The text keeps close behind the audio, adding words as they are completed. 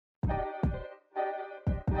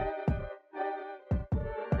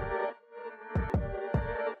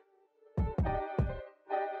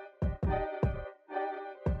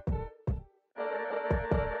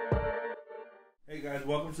Hey guys,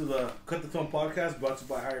 welcome to the Cut the Film podcast brought to you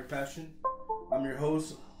by Higher Passion. I'm your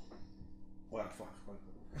host. What? Fuck.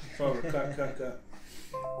 Sorry, cut.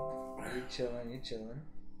 You chilling.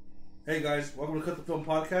 Hey guys, welcome to Cut the Film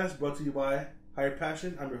podcast brought to you by Higher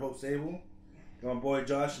Passion. I'm your host, Abel. Got my boy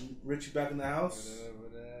Josh and Richie back in the house.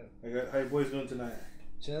 What up? How you boys doing tonight?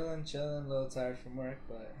 Chilling. A little tired from work,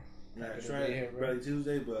 but Yeah, happy it's to right. be here, bro. Barely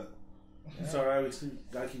Tuesday, but it's alright. We still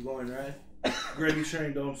gotta keep going, right? Gravy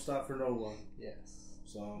train don't stop for no one. Yes.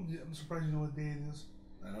 So Yeah, I'm surprised you know what day it is.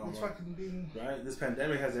 I know, It's man. fucking day. Right? This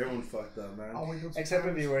pandemic has everyone fucked up, man. I'll wake up Except if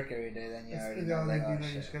sometimes. you work every day, then you It's- already it's know. already Like, on oh, your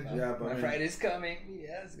shit, schedule. Yeah, but I my mean, Friday's coming.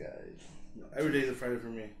 Yes, guys. every day's a Friday for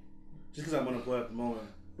me. Just because I'm unemployed at the moment.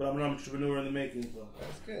 But I'm an entrepreneur in the making, so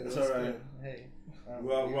That's good. That's That's all right. good. Hey.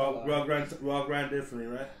 we all grind differently,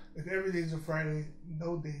 right? If every day's a Friday,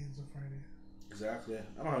 no day is a Friday. Exactly.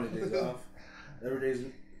 I don't have any days off. Every day's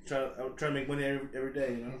try to make money every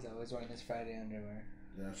day, you know? He's always wearing his Friday underwear.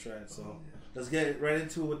 Yeah, that's right. So let's get right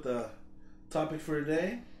into it with the topic for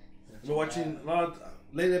today. I've been watching a lot of,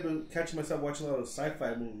 lately I've been catching myself watching a lot of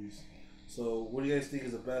sci-fi movies. So what do you guys think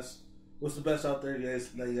is the best? What's the best out there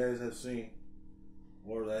that you guys have seen?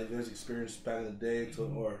 Or that you guys experienced back in the day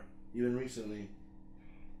or even recently?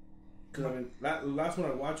 Because I mean, the last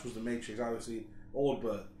one I watched was The Matrix, obviously old,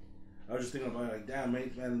 but I was just thinking about it, like, damn,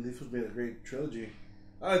 man, this would be a great trilogy.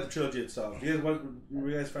 I like the trilogy itself. Were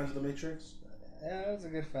you guys fans of The Matrix? Yeah, I was a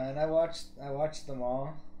good fan. I watched them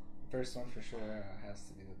all. First one for sure has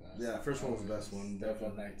to be the best. Yeah, first one was the best one, Don't go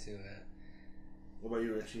definitely. back to it. What about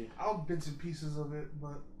you, Richie? I'll bits and pieces of it,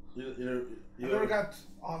 but You I never got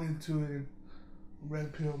all into it in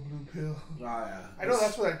red pill, blue pill. yeah. I know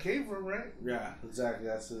that's where that came from, right? Yeah, exactly.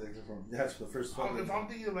 That's the first one. If I'm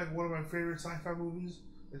thinking of like one of my favorite sci-fi movies,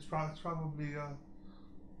 it's probably maybe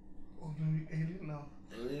Alien. No,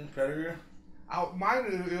 Alien, Predator, mine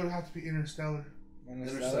it would have to be Interstellar.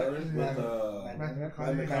 Interstellar with Matthew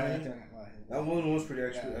McConaughey. That one was pretty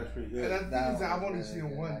actually. Yeah. That's pretty And good. I've only seen it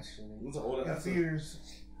once It's an older. in That's theaters.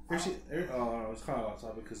 Actually, it's kind of off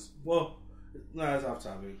topic because it's off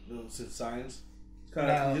topic. Since science, it's kind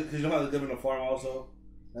of because you know how they live in a farm also,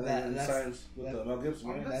 and then That's- science with Mel Gibson,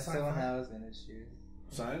 right? That's That's the one sci-fi. I was gonna choose.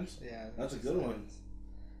 Science. Yeah, That's a good one.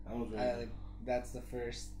 That was really good. That's the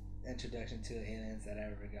first introduction to aliens that I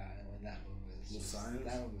ever got, and when that movie was The just, science?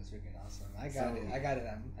 that movie was freaking awesome. I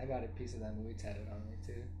got a piece of that movie tatted on me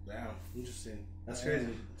too. Damn, interesting. That's Yeah.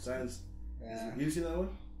 crazy. Science. Yeah. You seen that one?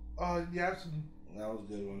 Yeah, I've seen. That was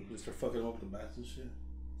a good one. Just for fucking up the bats and shit.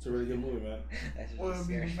 It's a really good movie, man. That shit Well, was it'd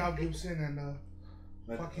be scary. Mel Gibson and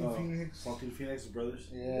fucking Phoenix. Fucking Phoenix brothers.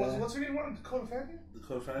 Yeah. What's her name? One Dakota Fanning? The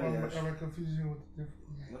Or co-family. am I confusing it with the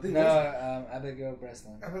different? I think No, it Abigail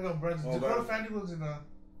Breslin. I don't know, Brother. Oh, Dakota Brother. Fanning was in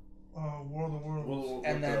World of Worlds. was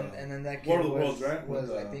And then that kid War of the was, Worlds, right? was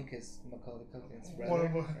With, I think his Macaulay Culkin's brother.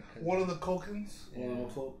 One of the Culkins. Yeah.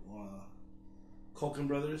 Culkin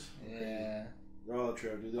brothers. Yeah. They're all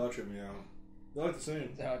tripping, dude. They all trip me out. They're like the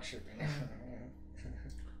same. They're all tripping.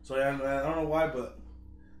 So yeah, man, I don't know why, but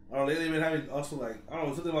I don't know, lately I've been having also like I don't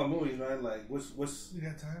know something about movies, man. Like what's You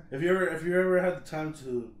got time? if you ever had the time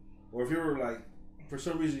to, or if you were like for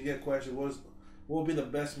some reason you get questioned, what would be the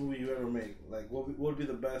best movie you ever make? Like what would be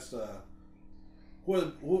the best?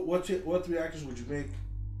 What three actors would you make?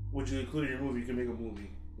 Would you include in your movie? You can make a movie.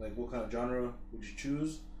 Like what kind of genre would you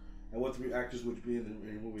choose? And what three actors would you be in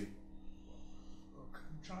your movie?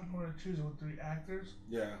 John Horner choosing with 3 actors.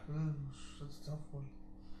 Yeah. Ooh, that's a tough one.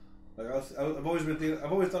 Like I've always been thinking.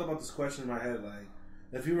 I've always thought about this question in my head. Like,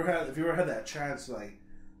 if you ever had that chance, like,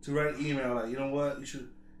 to write an email, like, you know what, you should.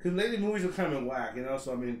 Because lately movies have kind of been whack, you know.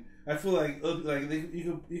 So I mean, I feel like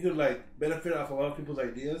you could like benefit off a lot of people's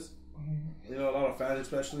ideas. Mm-hmm. You know, a lot of fans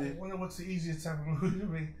especially. I wonder what's the easiest type of movie to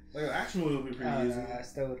make. Like an action movie would be pretty easy. I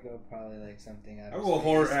still would go probably like something out. I'd go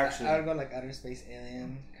horror action. I would go like outer space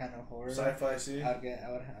alien kind of horror. Sci-fi, see. I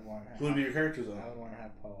want. Who would be your characters I though? would want to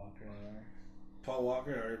have Paul Walker in there. Paul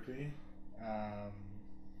Walker, R.I.P.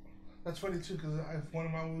 That's funny too, because if one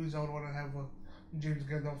of my movies, I would want to have James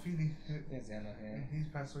Gandolfini. He's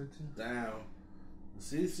passed away too. Damn.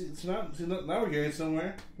 See, it's not. Now we're getting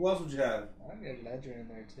somewhere. Who else would you have? I'd get Ledger in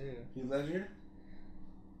there too. Heath Ledger.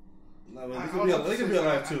 No, but they could be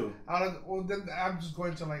alive too. Well, then I'm just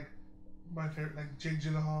going to like my favorite, like Jake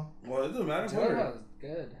Gyllenhaal. Well, it doesn't matter. Gyllenhaal was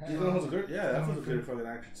good. Jake Gyllenhaal's a good. Yeah, that was a good fucking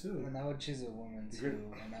actor too. And I would choose a woman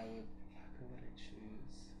too. And I would. Who would I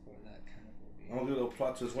choose for that kind of movie? I'm gonna do a little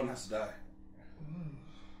plot twist. One has to die.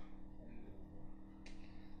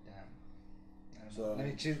 Damn. So let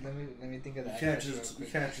me choose. Let me think of that. You can't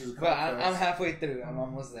choose. But I'm halfway through. I'm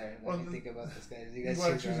almost there. Let Well, me think about this guy. You You guys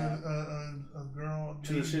want to choose choose right now. a girl?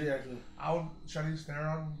 Choose a shitty actor. I would Charlize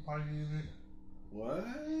Theron probably use it. What? I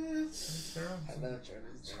love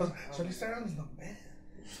Charlize Theron's the man.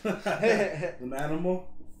 The animal.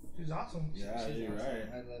 She's awesome. Yeah, She's you're awesome. right.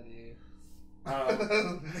 I love you.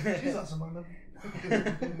 She's awesome. I love you.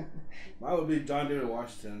 Mine would be John David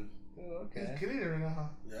Washington. Oh, okay. He's killing it right now.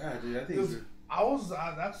 Yeah, dude. I think.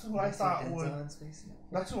 That's who I thought would.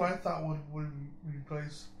 That's who I thought would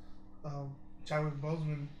replace Chadwick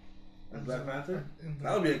Boseman. And Black Panther.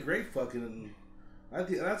 That would be a great fucking. I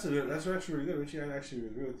think that's actually really good. Richie, I actually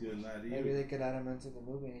agree with you in that. Maybe they could add him into the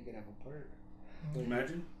movie and he could have a part.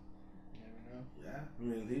 Imagine. You never know. Yeah, I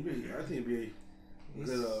mean, I think he'd be a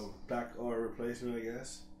good back or replacement, I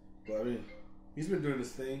guess. But I mean, he's been doing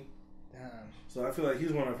this thing. Damn. So I feel like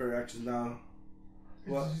he's one of my favorite actors now.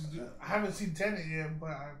 Well, I haven't seen Tenet yet,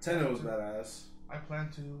 but Tenet was badass. I plan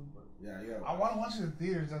to. But yeah. I want to watch it in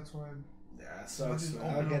theaters. That's why. Yeah, it sucks.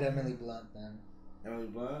 I'll get Emily Blunt then. Emily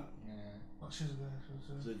Blunt. Yeah. Oh, she's a good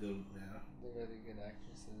actress. She's a good. Yeah. They're really good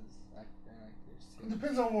actresses, actors too. It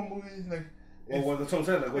depends on what movie. Like. Well, that's what I'm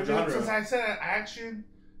saying. Like, what genre? Since I said action,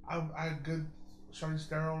 I good. Charlize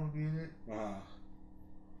Theron would be in it.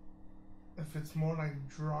 If it's more like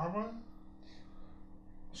drama,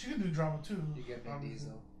 she could do drama too. You get Vin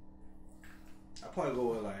Diesel. I'll probably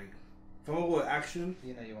go with like. If I'm gonna go with action,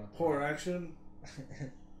 you know you want horror action. I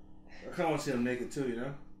kind of want to see him naked too, you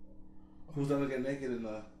know. Who's down to get naked in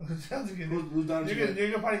the? Who's down to get?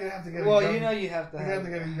 You're probably gonna have to get. Well, you know you have to. You have to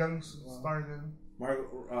get a young star then.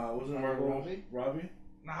 Wasn't it Margot Robbie?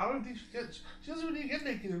 No, I don't think she gets. She doesn't really get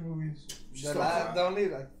naked in movies. The only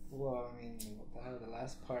like, well, I mean, what the hell?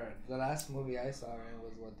 The last movie I saw her in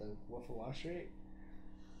was what, the Wolf of Wall Street.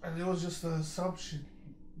 And it was just a assumption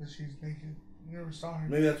that she's naked. You never saw her.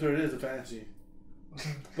 Maybe that's what it is, a fantasy.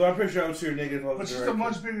 But I'm pretty sure I would see her naked. But she's a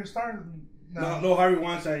much bigger star. No Harvey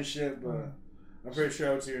Weinstein shit, but I'm pretty sure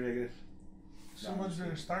I would see her naked. She's a much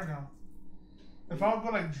bigger star now. If I would go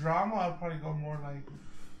like drama, I'd probably go more like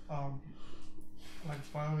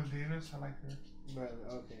Viola Davis. I like her. But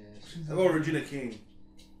okay. I'll go Regina King.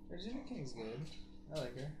 Regina King's good. I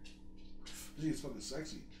like her. She's fucking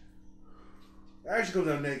sexy. Actually comes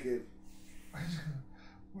out naked.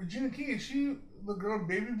 Regina King, is she the girl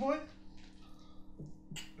Baby Boy?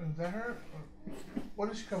 Is that her? What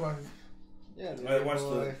did she come out in? Yeah, I watched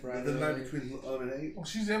the night between 11 and 8. Oh,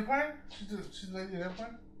 she's Empire? She's Lady of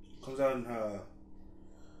Empire? Comes out in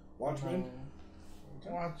Watchmen.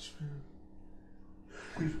 Watchmen.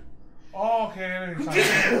 Oh, okay. I know you're talking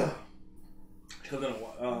about. She comes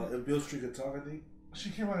out in If Beale Street Could Talk, I think. She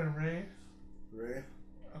came out in Ray. Ray?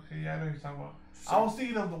 Okay, yeah, I know you're talking about. I was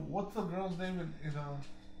thinking of what's the girl's name in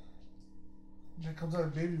that comes out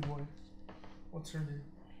of Baby Boy. What's her name?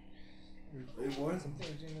 Baby Boy? Something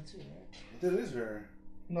Regina too, right? That is her.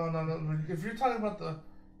 No. If you're talking about the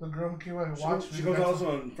girl who came out and watched she goes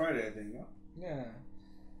also on Friday, I think. No? Yeah.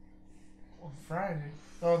 On Friday.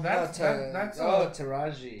 Oh, that's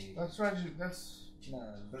Taraji. That's Raji.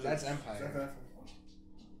 That's Empire.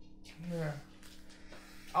 Yeah.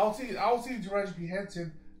 I'll see Taraji P.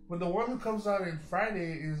 Henson, but the one who comes out in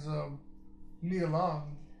Friday is Nia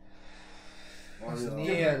Long.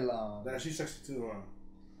 Nia Long. Yeah, she's sexy too, huh?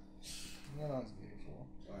 Nia Long's beautiful.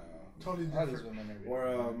 Totally All different. these women are beautiful.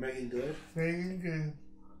 Or Megan Good. Megan Good.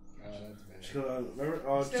 Oh, that's better. She goes on,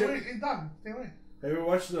 remember? Stay away. It's done. Stay away. Have you ever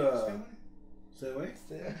watched Stay away. Stay Away?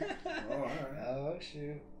 Oh, alright. Oh,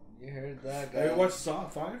 shoot. You heard that, guy. Have you watched Saw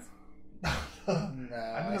 5? No. I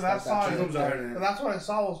think the last Saw. She comes out in it. The last one I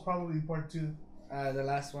saw was probably part 2. The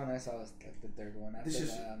last one I saw was like the third one. After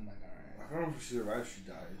that, I'm like, alright. I don't know if she survives, she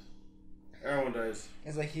dies. Everyone dies.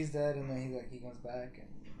 It's like he's dead and then he comes back and.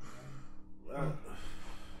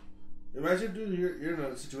 Imagine, dude, you're in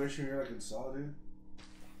a situation where you're like in Saw, dude.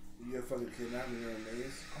 You get fucking kidnapped and you're in a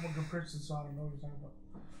maze. I'm a good person, so I don't know what you're talking about.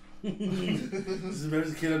 This is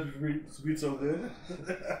the kidnap to be so good.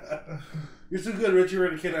 You're so good, Rich. You're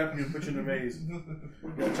ready to kidnap you and put you in a maze. You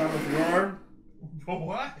got chop off your arm. But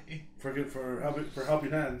why? For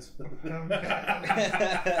helping hands. There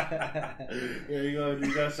you go.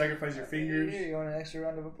 You gotta sacrifice your fingers. You want an extra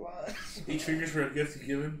round of applause? Each finger's for a gift you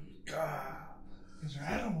given. God. These are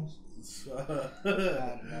animals. I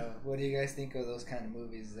don't know. What do you guys think of those kind of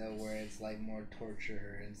movies though, where it's like more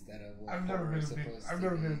torture instead of what I've never been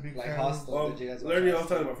a big like fan. Hostel? Well, did you guys watch literally, I was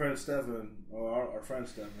Hostel? talking to my friend Stefan, or our friend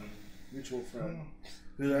Stefan, mutual friend.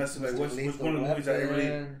 Who asked him like, what's one of the movies that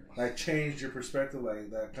really like changed your perspective, like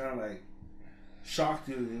that kind of like shocked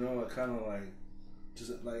you, you know, like kind of like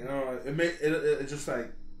just like you know, it just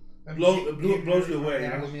like blows you away.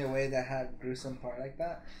 Blew me away that had gruesome part like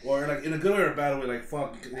that, or like in a good way or a bad way, like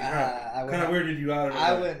fuck, kind of weirded you out.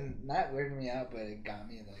 I wouldn't, not weirded me out, but it got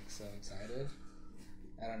me like so excited.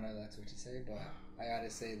 I don't know if that's what you say, but I gotta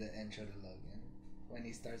say the intro to Logan. When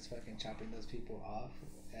he starts fucking chopping those people off.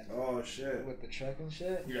 Oh, shit. With the truck and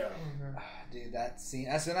shit. Yeah. Dude, that scene.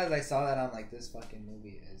 As soon as I saw that, I'm like, this fucking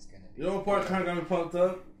movie is gonna be. You know what part kind of got me pumped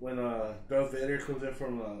up? When Darth Vader comes in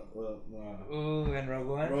from Ooh, and Rogue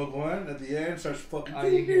One? Rogue One at the end, starts fucking. Oh,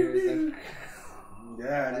 you hear the.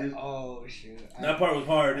 Yeah, like, dude. oh, shoot. That part was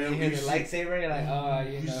hard, dude. You hear the lightsaber, you're like, oh,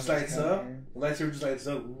 you know. Just lights up. The lightsaber just lights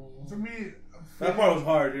up. For me. That part was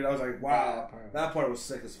hard, dude. I was like, wow. That part was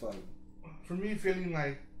sick as fuck. For me, feeling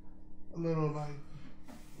like a little like.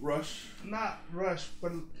 Rush? Not rush,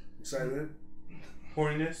 but. Excitement?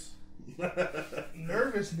 Horniness?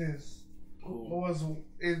 Nervousness. Was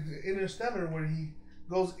in Interstellar where he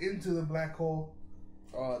goes into the black hole.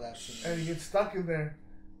 Oh, that's. And he gets stuck in there.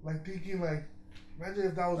 Like thinking, like, imagine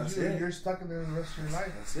if that was That's you it. and you're stuck in there the rest of your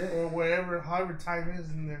life. That's it. Or wherever, however time is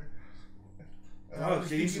in there. Oh,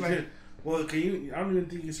 can you, I don't even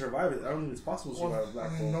think you survive it. I don't think it's possible to survive a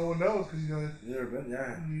black hole. No one knows because you never been,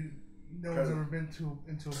 yeah. No one's ever been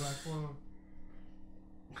into a black hole.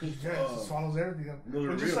 Yeah, it just swallows everything up.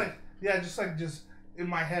 But just real. just in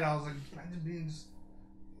my head, I was like, imagine being just,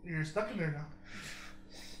 you're stuck in there now.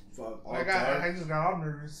 Fuck. I just got all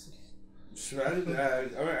nervous.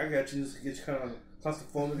 I got you. Just get you kind of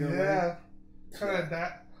claustrophobic. Yeah, kind of like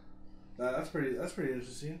that. That's pretty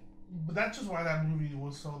interesting. But that's just why that movie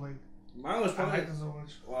was so like. Mine was probably. I liked it so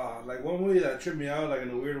much. Wow, like one movie that tripped me out like in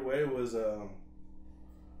a weird way was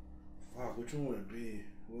fuck, which one would it be?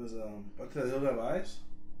 It was Up to the Hills Have Eyes.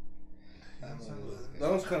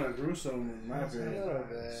 That was kind of gruesome in my opinion. A little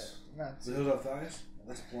bit. Not The Hills Have Thighs.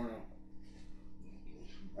 That's porno.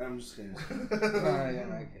 I'm just kidding. No, you're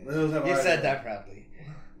not kidding. The Hills Have You Eyes, said that proudly.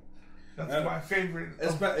 That's my favorite.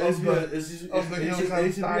 It's used to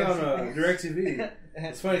be on DirecTV.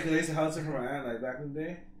 It's funny because I used to house it for my aunt like back in the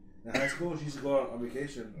day in high school. She used to go out on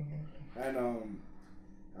vacation, and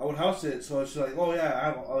I would house it. So she's like, "Oh yeah, I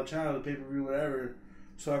have all the channels, the pay per view, whatever."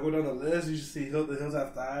 So I go down the list. You just see The Hills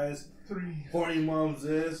Have Thighs, 3, Horny Moms,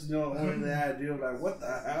 this, horny that. Dude, I'm like, what the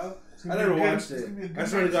hell? I never watched it. I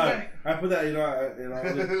swear to God, I put that.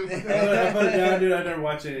 I put it down, dude. I never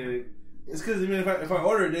watched anything. It's because if I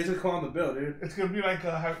order it, they just call on the bill, dude. It's gonna be like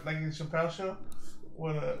in Chappelle show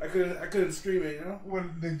when I couldn't stream it,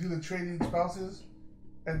 when they do the trading spouses,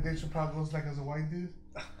 and Dave Chappelle goes like as a white dude,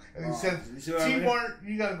 and he says, "T-Mart,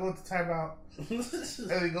 you gotta go to timeout," and he goes to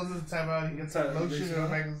the timeout, he gets a lotion and a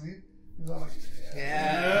magazine. He's all like,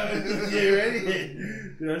 "Yeah, you ready?"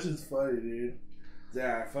 Dude, that shit's funny, dude.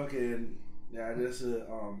 Yeah, this I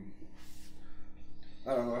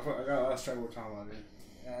don't know. I got a lot of struggle with talking about it.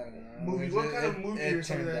 I don't know. Movie. What kind of movie or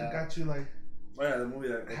something that got you like? Oh yeah, the movie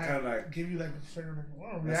that kind of like give you like a certain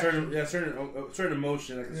certain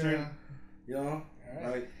emotion, like a certain, Right.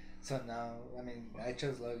 like. So now, I mean, I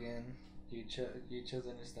chose Logan. You chose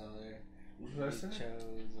Interstellar. What did I say? You chose.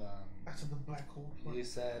 I said the black hole. You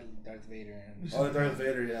said Darth Vader. Darth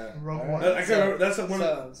Vader, yeah. Rogue One. I can't remember. That's the movie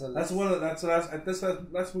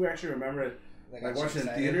I actually remember it. Like watching in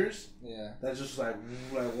theaters. Yeah. That's just like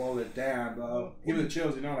whoa, damn, dog. Give me the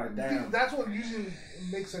chills, like damn. That's what usually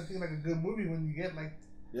makes I think like a good movie when you get like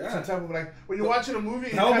some type of like when you're watching a movie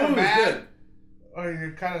and you're kind of mad or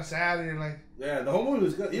you're kind of sad and you're like the whole movie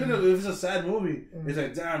was good. Even if it's a sad movie, it's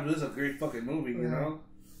like damn, this is a great fucking movie, you know.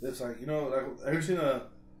 It's like like have you seen The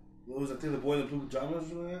Boy in the Blue Pajamas or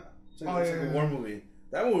something like that? It's like a war movie.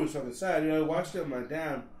 That movie was fucking sad. I watched it. I'm like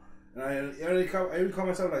damn. And I even call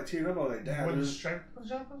myself like tearing up. I was like, damn. The striped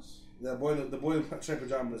pajamas? The boy in striped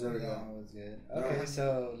pajamas. There we go. That was good. Okay,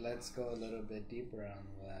 so let's go a little bit deeper on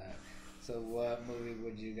that. So, what movie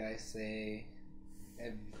would you guys say?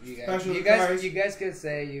 If you guys could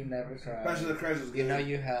say you've never cried. Passion of the Christ was good. You know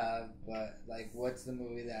you have, but like, what's the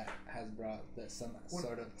movie that has brought some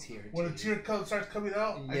sort of tear? When a tear starts coming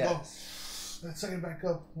out, yes. I go, let's take it back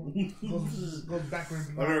up. Goes backwards.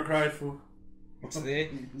 I never cried, fool.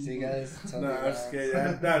 See, guys. No, I'm just kidding.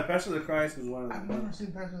 No, Passion of the Christ was one of them. I've never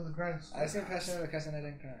seen Passion of the Christ. I've seen Passion of the Christ and I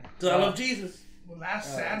didn't cry. So I love Jesus. The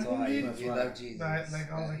last sad movie. You love Jesus.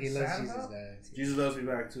 He loves Jesus, guys. Jesus loves me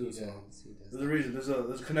back too. So there's a reason. There's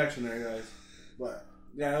a connection there, guys. But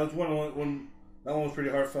yeah, that was one. That one was pretty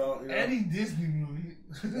heartfelt. Any Disney movie.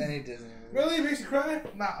 Really? It makes you cry?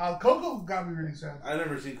 Nah, Coco got me really sad. I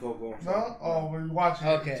never seen Coco. No? Oh, when you watch it,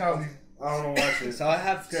 okay. Tell me. I don't know watch it. So I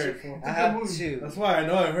have two. That's why I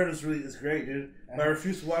know I've heard it's great, dude. But I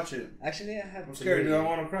refuse to watch it. Actually, I have. I'm scared, dude. I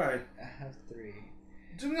want to cry. I have 3.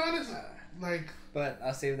 To be honest, But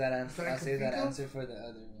I'll save that answer. I'll save that answer for the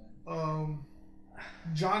other one.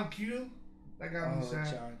 John Q. That got me sad.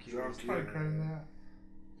 John Q. Probably crying that.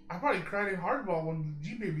 I probably cried in Hardball when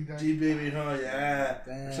G Baby died. G Baby, huh? Yeah.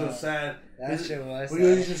 Damn. So sad. That shit was sad.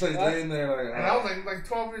 He's just like laying there like. And I was like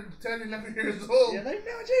 12, 10, 11 years old. You're like,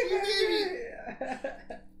 no, G Baby.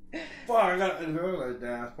 Fuck, I got like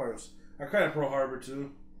damn. I cried at Pearl Harbor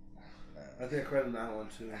too. I think I cried in that one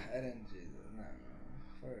too. I didn't do that.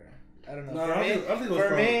 No. I don't know. No, for I me, think it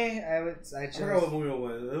was I I chose forgot what movie it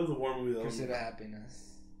was. It was a war movie though. Pursuit of Happiness.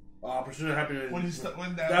 Pursuit of Happiness. When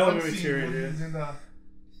that one was very scene teary, when dude.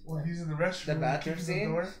 he's in the restroom. The bathroom the scene?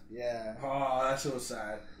 door. Yeah. Oh, that shit was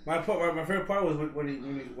sad. My favorite part was when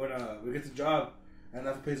we get the job and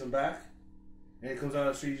nothing pays him back, and he comes out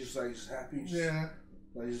of the street just happy. Yeah.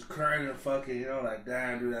 Like just crying and fucking, like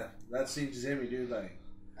damn, dude, that scene just hit me, dude. Like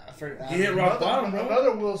he He hit rock bottom, bro.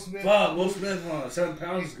 Another Will Smith. Fuck, Will Smith, 7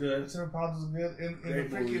 pounds is good. 7 pounds is good. In the Great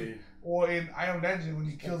freaking movie. or in I Am Legend when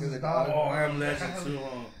he kills his dog. Oh, I Am Legend too.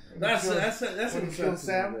 That's when he kills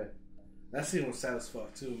Sam. That scene was sad as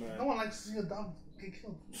fuck too, man. No one likes to see a dog get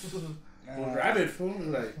killed. Rabbit fool,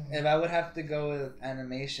 like. If I would have to go with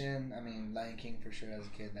animation, I mean Lion King for sure. As a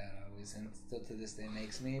kid, that always and still to this day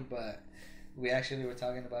makes me. But we actually were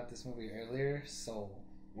talking about this movie earlier, Soul.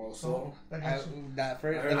 Well, Soul. The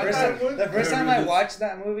first time I watched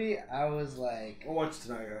that movie, I was like, I'll watch it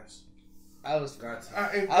tonight, guys. I was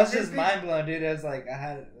just mind blown, dude. It was like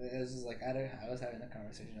I was having a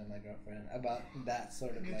conversation with my girlfriend about that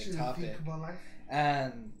sort of like topic,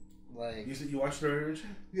 and like you watched it already?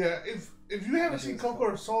 Yeah, if you haven't seen Coco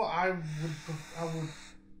or Soul, I would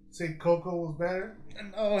say Coco was better.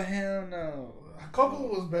 Oh hell no, Coco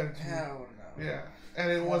was better too. Hell no. Yeah,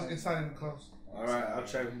 and it's not even close. All right, I'll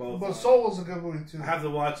check them both. But Soul was a good movie too. I have to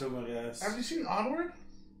watch them, I guess. Have you seen Onward?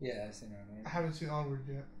 Yeah, I've seen Onward. I haven't seen Onward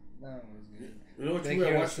yet. That one was good. You know what movie I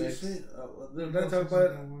watched recently? Did I talk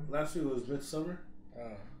about it last week? It was Midsummer.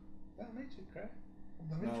 Oh, that made you cry.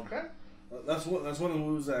 That made you cry? That's one of the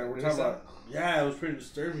movies that we're talking about. Yeah, it was pretty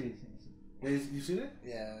disturbing. You seen it?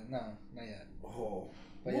 Yeah, no, not yet. Oh.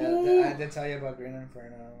 But yeah, I did tell you about Green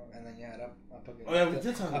Inferno, and then you had Apocalypto. Oh yeah, we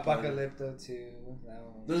did talk about Apocalypto 2. That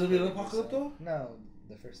one. There's gonna be an Apocalypto? No,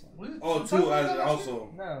 the first one. Oh, 2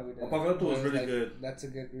 also. No, we didn't. Apocalypto was really like, good. That's a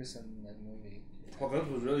good gruesome movie.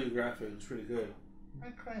 Apocalypto was really graphic. It's pretty good.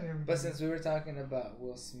 I cried every But since we were talking about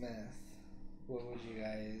Will Smith, what would you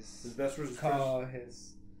guys his best versus call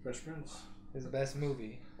his Fresh Prince? His best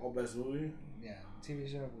movie. Oh, best movie? Yeah, TV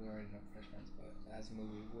show we already know Fresh Prince, but as a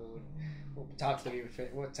movie, what top 3?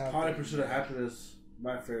 What top? Probably Pursuit of Happiness.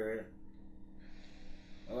 My favorite.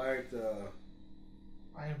 I liked.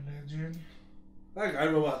 I Am Legend. I like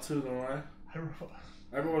iRobot too, don't I?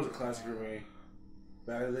 iRobot was a classic for me.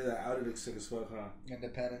 Back in the day, that outed looks sick as fuck, huh?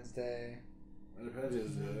 Independence Day. Independence Day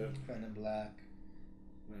is good. Men in Black.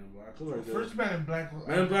 Men in Black. Those are good. First Men in Black was.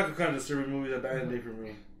 Men in Black are kind of disturbing movies that back in the day for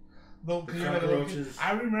me. The cockroaches.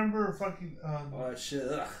 I remember fucking. All that shit.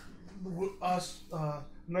 Ugh. Us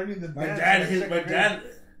learning the dance.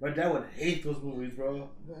 My dad would hate those movies, bro.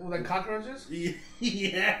 Like cockroaches?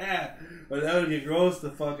 Yeah. But that would get gross the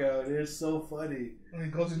fuck out. They're so funny. When he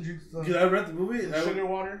goes and drinks the... Did I read the movie? Sugar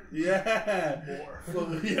water? Yeah. Boar.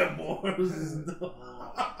 Yeah, boars.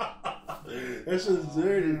 That shit's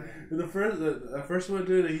dirty. The first one,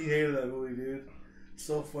 dude, he hated that movie, dude.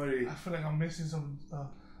 So funny. I feel like I'm missing some...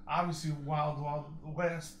 obviously, Wild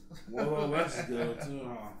West. Wild West is good, too,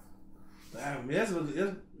 huh? Damn, he has a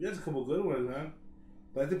couple good ones, man.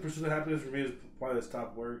 But I think Pursuit of Happiness for me is probably his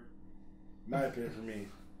top work. My opinion for me.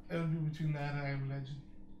 It would be between that and I Am Legend.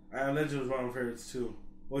 I Am Legend was one of my favorites too.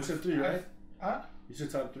 Well, you said 3, right? Huh? You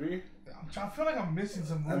said top 3? I feel like I'm missing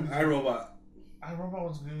some movies. iRobot. iRobot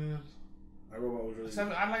was good. iRobot was really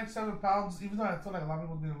good. I liked 7 Pounds, even though I feel like a lot of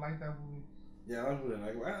people didn't like that movie. Yeah, a lot of people didn't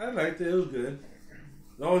like it. I liked it. It was good.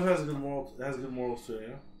 It always has a good moral. It has good morals to it,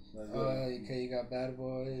 yeah. Okay, you got Bad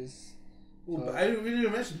Boys. Ooh, we didn't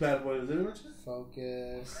even mention Bad Boys. Did we mention it?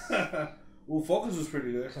 Focus. Well, Focus was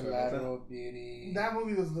pretty good. Collateral Beauty. That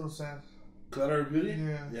movie was a little sad. Collateral Beauty?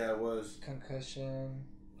 Yeah. Yeah, it was. Concussion.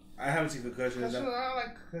 I haven't seen Concussion. I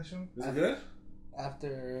like Concussion. Is it good? After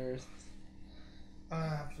Earth.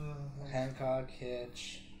 Hancock,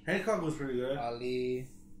 Hitch. Hancock was pretty good. Ali.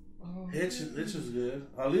 Hitch was good.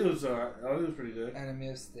 Ali was pretty good. Enemy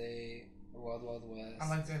of State. Wild Wild West. I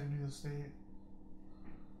liked Enemy of State.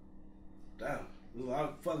 Damn. There's a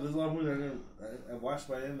lot of movies I watched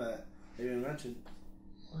by him that I didn't mention.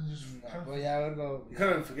 Well, yeah, I would go. You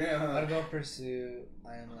kind of forget, huh? I'd go Pursuit,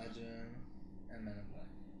 I Am Legend, and Men in Black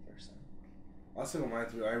first time. I'll stick with my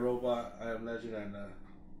 3. iRobot, I Am Legend, and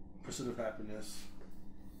Pursuit of Happiness.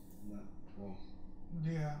 Well,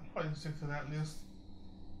 yeah, I'll probably stick to that list.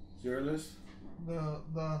 Is your list? I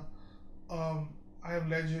Am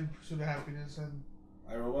Legend, Pursuit of Happiness, and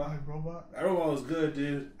iRobot? iRobot. iRobot was good,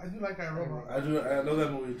 dude. I do like iRobot. I know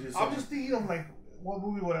that movie, dude. I'm just thinking of like, what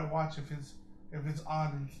movie would I watch if it's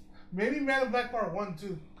on? Maybe Man in Black Part 1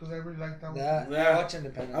 too, because I really like that one. Yeah, I watch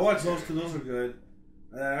Independence. I watched those 2. Those are good.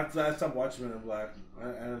 And after that, I stopped watching Men in Black.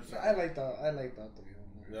 I liked all 3 of them.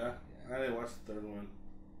 Yeah? I didn't watch the 3rd one.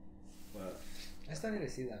 But I still need to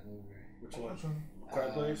see that movie. Which one?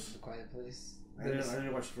 Quiet Place? The Quiet Place. I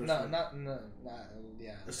didn't watch the first one.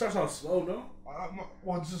 Yeah. It starts off slow, no?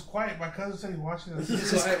 Well, it's just quiet. My cousin said he watched it. It's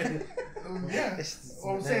just quiet. Yeah.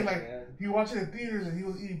 Well, I'm saying, like, he watched it in theaters and he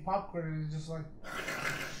was eating popcorn and it's just like...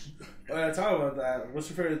 Well, I talk about that. What's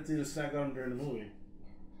your favorite thing to snack on during the movie?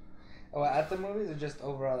 Oh, at the movies or just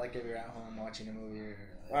overall, like if you're at home watching a movie? Or,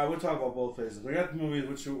 like... Alright, we'll talk about both phases. When you're at the movies,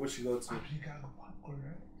 what you go to? You gotta go popcorn,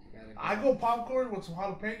 right? I go popcorn with some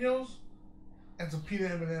jalapenos and some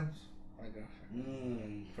peanut M&Ms. My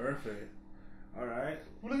girlfriend. Perfect. Alright.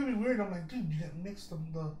 Look at me weird. I'm like, dude, you gotta mix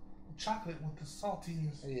the chocolate with the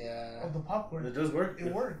saltiness of the popcorn. It does work.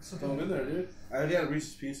 It works. Throw them in there, dude. I got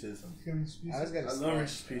Reese's Pieces. I love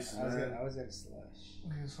Reese's Pieces, man. I was gonna slush.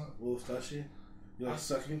 Okay, so. A little slushy? You like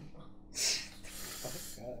sucking?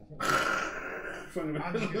 Fucking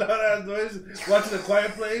loud ass noise. Watching The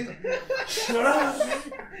Quiet Place. Shut up.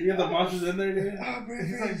 You got the monsters in there, dude.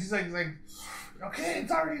 He's like, okay,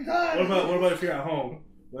 it's already done. What about if you're at home?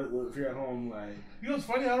 What if you're at home, like? You know what's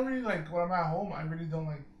funny? I don't really like when I'm at home. I really don't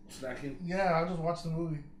like snacking. Yeah, I'll just watch the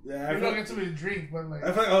movie. Yeah, I don't get something to drink, but like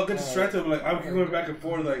I feel like I'll get distracted. Like I'm going back and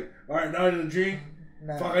forth. Like, all right, now I need a drink.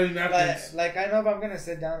 No. Fuck, I need napkins. Like I know if I'm gonna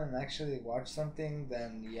sit down and actually watch something,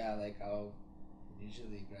 then yeah, like I'll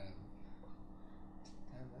usually grab.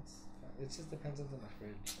 It just depends on my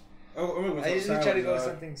fridge. I usually try to go with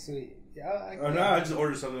something sweet. Yeah, I just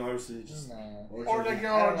order something. Obviously, just or like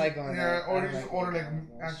I don't like going out. Or just order like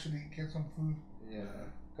actually get some food. Yeah,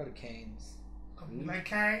 go to Cane's. You like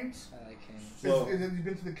Cane's? I like Cane's. Well, and then you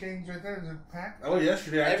been to the Cane's right there? Is it packed? I went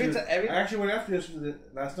yesterday. I actually went after yesterday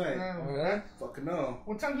last night. Really? Fucking no.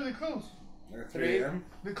 What time do they close? Like 3 a.m.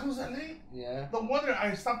 They close that late? Yeah. No wonder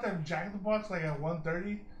I stopped at Jack in the Box like at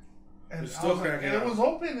 1:30. And it's still cracking and it was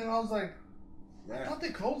open, and I was like, yeah. I thought they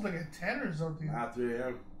closed like at 10 or something. 3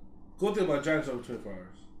 a.m. Cool thing about Giants over 24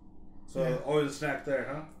 hours. So always a snack there,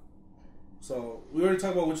 huh? So we already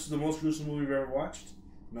talked about which is the most gruesome movie you've ever watched.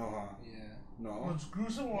 No, huh? Yeah. No. What's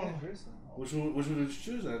gruesome? Or gruesome. Which one did you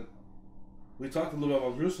choose then? We talked a little bit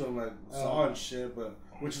about gruesome, like Saw and shit, but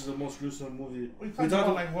which is the most gruesome movie? We talked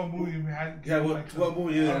about like what movie we had. Yeah, what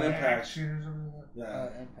movie is an impact? Or something like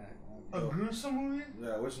that. Yeah. Impact. A gruesome movie?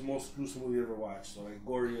 Yeah, which is the most gruesome movie you ever watched? So like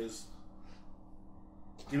gory is.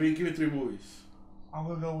 Give me 3 movies. I'm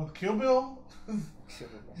gonna go with Kill Bill.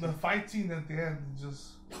 The fight scene at the end is just.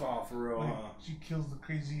 Oh, for real, huh? She kills the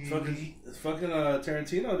crazy. It's fucking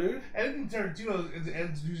Tarantino, dude. Anything Tarantino, it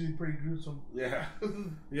ends usually pretty gruesome. Yeah.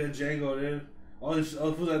 You got Django, dude. All the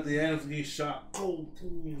fools at the end getting shot. Oh,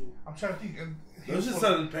 I'm trying to think. This is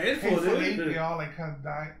something painful, dude. They all like kind of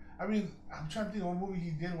die. I mean, I'm trying to think of what movie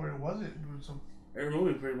he did where it wasn't gruesome. Every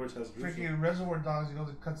movie pretty much has gruesome. Freaking Reservoir Dogs, he goes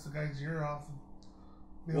and cuts the guy's ear off. And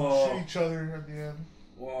they all shoot each other at the end.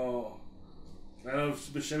 Well, I know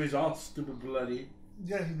Buscemi's all stupid bloody.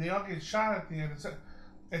 Yeah, they all get shot at the end,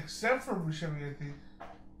 except for Buscemi, I think.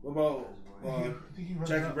 What about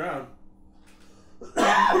Jackie Brown?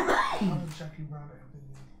 Jackie Brown,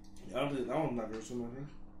 I don't think that one's not gruesome, I think.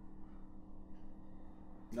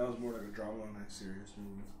 That was more like a drama and a serious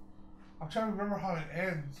movie. I'm trying to remember how it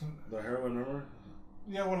ends. The heroin, remember?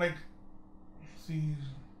 Yeah, well, like, see,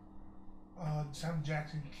 Sam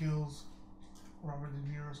Jackson kills Robert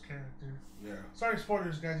De Niro's character. Yeah. Sorry,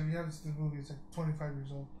 spoilers, guys. If you haven't seen the movie, it's like 25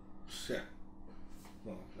 years old. Shit.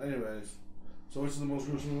 Well, anyways, so which is the most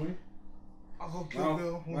gruesome movie? I'll go Kill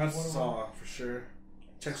Bill. That's Saw for sure.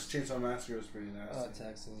 Texas Chainsaw Massacre was pretty nasty. Oh,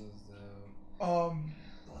 Texas was the.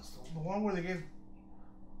 What's the one where they get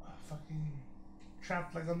fucking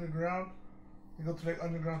trapped like underground? They go to like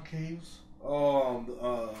underground caves.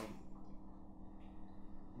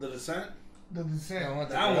 The Descent. The Descent.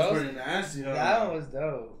 That one was pretty nasty. That one was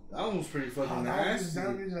dope. That one was pretty fucking nasty.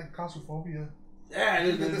 That was like claustrophobia. Yeah,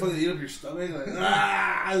 they fucking eat up your stomach like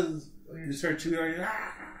you start chewing on your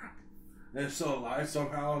and it's still alive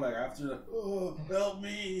somehow. Like after the help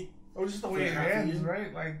me. Or just the way it ends,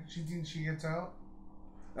 right? Like she thinks she gets out.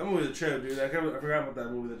 That movie was a trip, dude. I forgot about that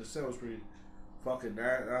movie. The Descent was pretty fucking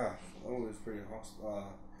that movie was pretty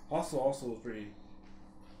hostile. Hostile also was pretty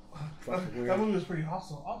fucking weird. That movie was pretty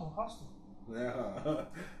hostile. Also hostile. Yeah.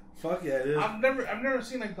 Fuck yeah, it is. I've never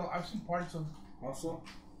seen like I've seen parts of Hostile.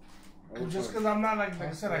 Just because I'm not like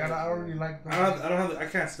I said, I don't really like. I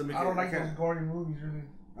can't stomach. I don't like those gory movies really.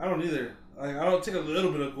 I don't either. Like, I don't take a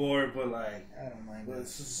little bit of gore, but like, I don't mind. But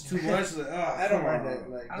it's just too much. Like, I don't mind it.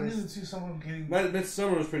 Like, I don't even see someone getting.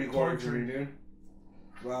 Midsummer was pretty gory for me, dude.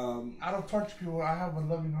 I don't torture people. I have a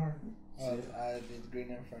loving heart. Oh, the Green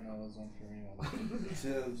Inferno was one for me. I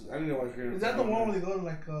didn't know what Green Inferno. Is that the one where they go to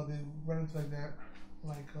like they run into like that,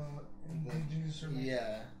 like indigenous or like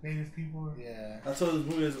native people? Yeah. That's what this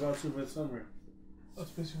movie is about too. Midsummer.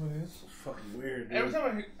 That's basically what it is. It's fucking weird, dude. Every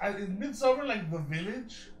time in Midsummer, like the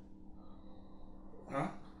village. Huh?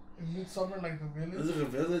 In Midsummer, like the village. Is it a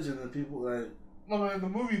village and the people like? No, in the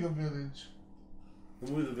movie, The Village.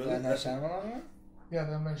 The movie, The Village. That Shyamalan? Yeah,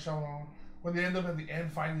 that night Shyamalan. When they end up at the end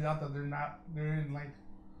finding out that they're in like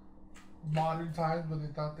modern times, but they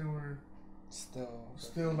thought they were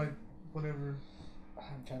still like whatever.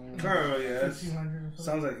 I'm trying to remember. Oh yeah, 1500 or something.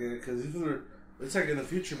 Sounds like it because these are. It's like in the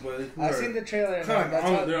future, but I've seen the trailer. Kind of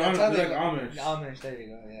like they're like Amish. Amish, there you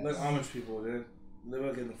go. Yeah. Like Amish people, they live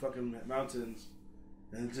like in the fucking mountains,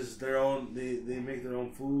 and just their own. They make their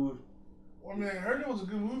own food. Well, I mean, I heard it was a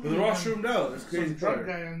good movie. But they're all shroomed out. It's crazy. Some drug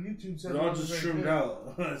guy on YouTube said they're all just shroomed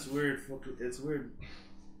out. It's weird. It's weird.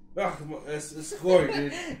 Oh, come on. It's gory,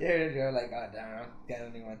 dude. You're like, oh damn, I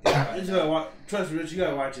don't even want to you gotta watch. Trust me, Rich. You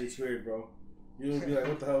gotta watch it. It's weird, bro. You'll be like,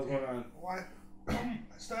 what the hell is going on? Why? I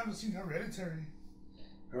still haven't seen Hereditary.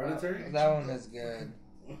 Hereditary? That one is good.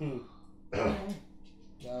 That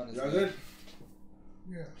one is good.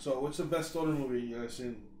 Yeah. So, what's the best stoner movie you guys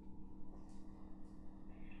seen?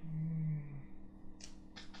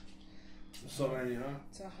 So many, huh?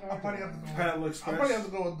 It's a hard I'll probably have to go. Pineapple Express. I'll probably have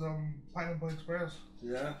to go with Pineapple Express.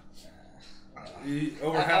 Yeah.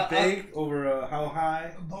 Over Half Baked, over How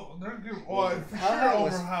High. They're good. Oh, for sure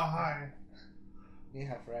over How High. You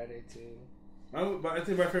have Friday too. I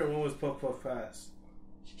think my favorite one was Puff Puff Pass.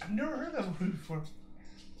 I've never heard that movie before.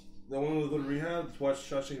 The one with the rehab to watch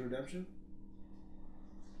Shawshank Redemption.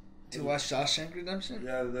 To watch Shawshank Redemption?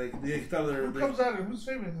 Yeah, like they thought they were. Who comes out? Who's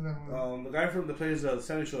famous in that movie? The guy from the plays the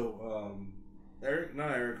Sandy Show. Eric,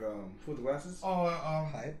 not Eric. With the glasses. Oh,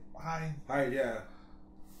 Hyde, yeah.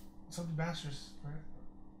 Something Masters, right?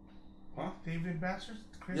 Huh? David Masters?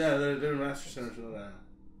 Chris? Yeah, they're Masters or something like that.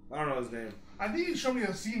 I don't know his name. I think you showed me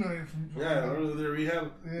a scene of it from remember the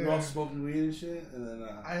rehab? Yeah. They're all smoking weed and shit, and then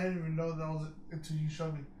I didn't even know that was until you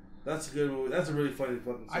showed me. That's a good movie. That's a really funny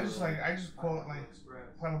fucking story. I just quote like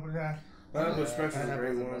Pineapple Express is a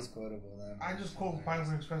great one. I just quote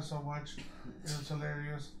Pineapple Express so much. It was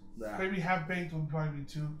hilarious. Maybe Half Baked would probably be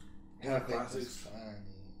two. Classics.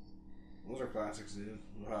 Those are classics, dude.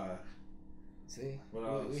 See,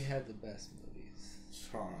 we had the best movies.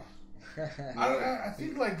 I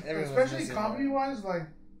think like especially comedy wise, like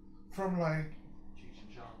from like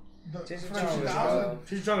Cheech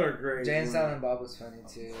and Chong are great. Jay and Silent Bob was funny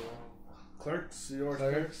too. Clerks, you know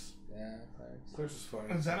Clerks? Yeah, Clerks. Clerks is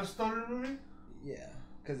funny. Is that a stoner movie? Yeah,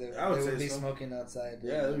 because they would be smoking outside.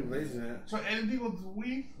 Yeah, they'd be blazing it. So anything with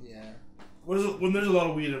weed? Yeah. When there's a lot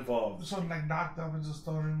of weed involved. So like Knocked Up is a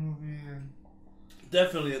stoner movie and.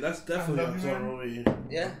 Definitely, that's definitely a stoner movie.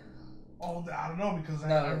 Yeah. Oh, I don't know because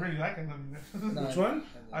I really like I Love You Man. Which one?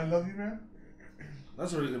 I Love You Man.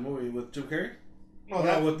 That's a really good movie with Jim Carrey. No,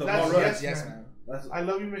 that's with the Paul Rudd. Yes Man. That's I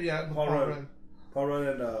Love You Man. Yeah, Paul Rudd. Paul Rudd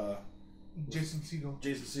and Jason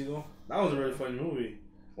Segel. That was a really funny movie.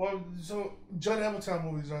 Well, so Judd Apatow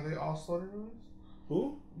movies, are they all stoner movies?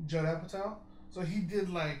 Who? Judd Apatow. So he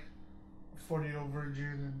did like 40-Year-Old Virgin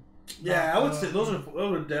and. Yeah, I would say those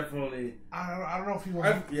are definitely. I don't know if he was.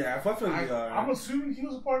 I feel like they are. I'm assuming he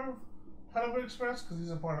was a part of Pineapple Express because he's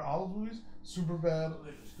a part of all those movies. Superbad.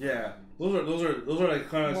 Yeah, those are like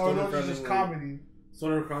kind of stoner friendly. Just comedy.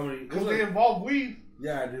 Stoner comedy because they involve weed.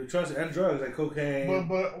 Yeah, dude, trust it, and drugs like cocaine.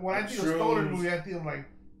 But when I think of stoner movie, I think of like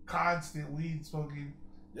constant weed smoking.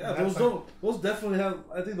 Yeah, those definitely have.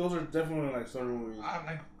 I think those are definitely like stoner movies.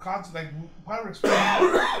 Like constant, like Pineapple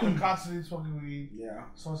Express, constantly smoking weed. Yeah.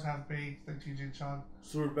 So it's Half Baked, like Cheech and Chong.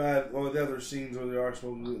 Superbad. All the other scenes where they are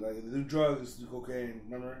smoking weed, like they do drugs, do cocaine.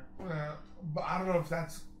 Remember? Yeah, but I don't know if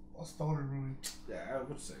that's a stoner movie. Yeah, I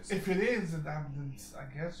would say so. If it is, then I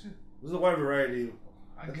guess there's a wide variety.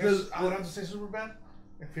 I guess I would have to say Superbad.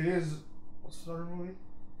 If it is a stoner movie.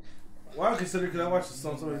 Well, I would consider because I watched the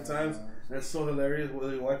song so many times and it's so hilarious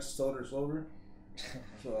whether you watch Stoner or Sober.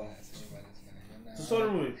 So it's a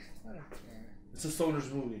stoner movie. It's a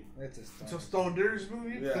stoner's movie. It's a stoner's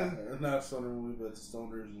movie. Yeah, it's not a stoner movie, but it's a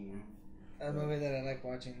stoner's movie. A movie that I like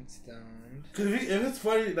watching stoned. Cause if it's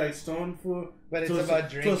funny, like stoned food, but it's about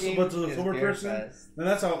drinking. But to a sober person, then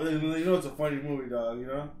that's how you know it's a funny movie, dog. You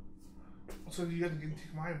know. So you have to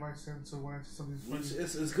take my advice then. So when I see something's funny,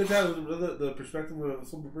 it's good to have the perspective of a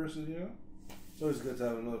sober person. You know, it's always good to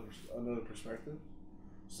have another perspective.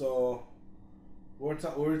 So, we're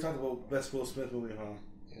talking about best Will Smith movie, huh?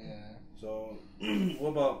 Yeah. So, what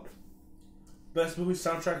about best movie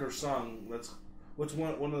soundtrack or song? What's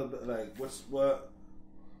one of the like?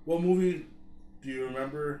 What movie do you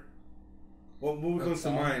remember? What movie comes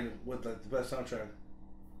to mind with like the best soundtrack?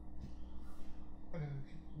 I'm gonna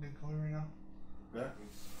get going right now. Yeah.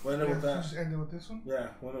 What ended with that? Just ended with this one. Yeah.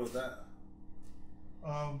 What ended with that?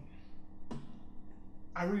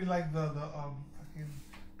 I really like the fucking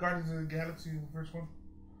Guardians of the Galaxy, the first one.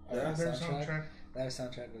 Yeah. Their soundtrack. That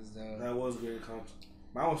soundtrack was dope. That was great.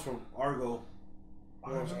 Mine was from Argo.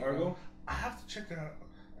 Argo? I have to check that out.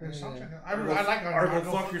 Their soundtrack. I Argo, like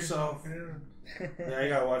Argo. Fuck yourself. Yeah, you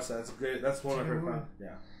gotta watch that. It's great. That's one of her fun.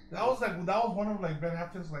 Yeah. That was one of like Ben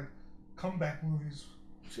Affleck's like comeback movies.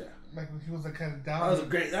 Yeah. Like when he was like kind of down. That's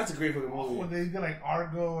a great fucking movie. When they did like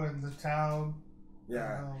Argo and The Town.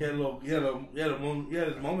 Yeah. He had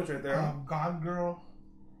his moments right there. Gone Girl.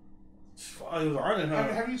 Oh, he was Arlen, huh?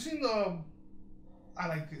 Have you seen the? I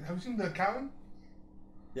liked it. Have you seen The Accountant?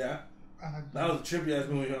 Yeah. I liked that was a trippy ass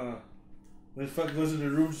movie, huh? When he fucking goes in the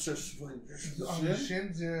room, just starts fucking on the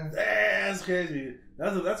shins, yeah. That's crazy.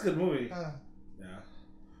 That's a good movie. Yeah.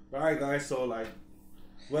 All right, guys. So like,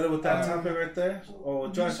 what with that topic right there? Oh,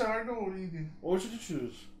 Josh. You Argo, what do you do? What should you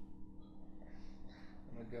choose?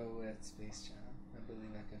 I'm gonna go with Space Jam. I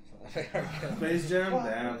believe I can fly like R. Kelly. Space Jam,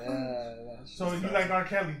 damn. Yeah. So you like R.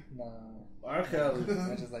 Kelly? No. R. Kelly.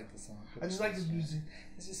 I just like the song. I just like his music.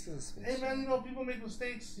 It's just because Space Hey man, Jam. you know people make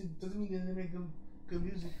mistakes. It doesn't mean they make good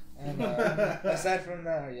music. I know. Aside from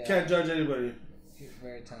that, yeah. Can't judge anybody. He's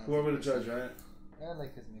very talented. Whoever to judge, right? I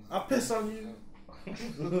like his music. I'll piss on you.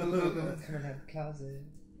 Closet.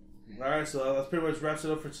 Alright, so that pretty much wraps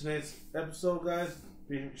it up for today's episode, guys.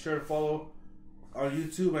 Be sure to follow on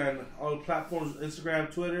YouTube and all the platforms,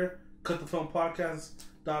 Instagram, Twitter,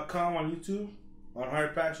 cutthefilmpodcast.com on YouTube, on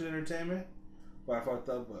Higher Passion Entertainment. Well, I fucked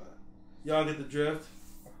up, but y'all get the drift.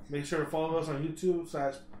 Make sure to follow us on YouTube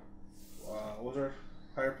 / what's our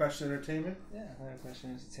Higher Passion Entertainment? Yeah, Higher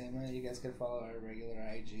Passion Entertainment. You guys can follow our regular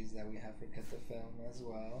IGs that we have for Cut the Film as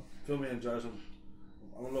well. Feel me and judge them.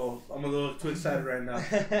 I'm a little too excited right now.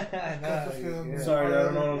 I know. Sorry, I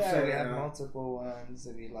don't know what I'm saying. We have multiple ones.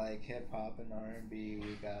 If you like hip hop and R&B,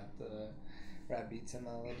 we got the Rap Beats and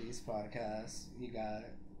Melodies podcast. You got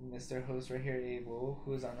Mr. Host right here, Abel,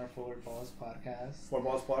 who's on our Forward Balls podcast. Forward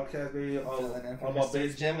Balls podcast, baby. All about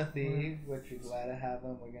Mr. Jimothy, which we're glad to have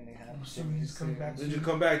him. We're gonna have Jimmy soon. Did you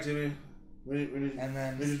come back, Jimmy? And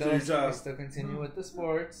then we still continue with the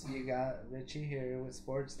sports. You got Richie here with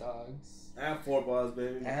Sports Dogs. And 4 Balls,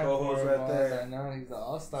 baby. And 4 Balls. There. I know, he's the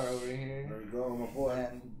all-star over here. There you go, my boy.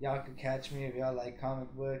 And y'all can catch me if y'all like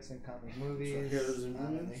comic books and comic movies. Heroes and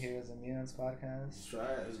Mutants. The Heroes and Mutants podcast. That's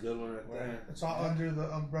right. It's a good one right there. It's all under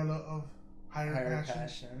the umbrella of Higher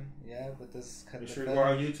Passion. Yeah, but this Make sure you go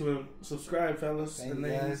on YouTube and subscribe, fellas. Thank you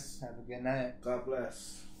guys. Have a good night. God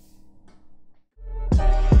bless.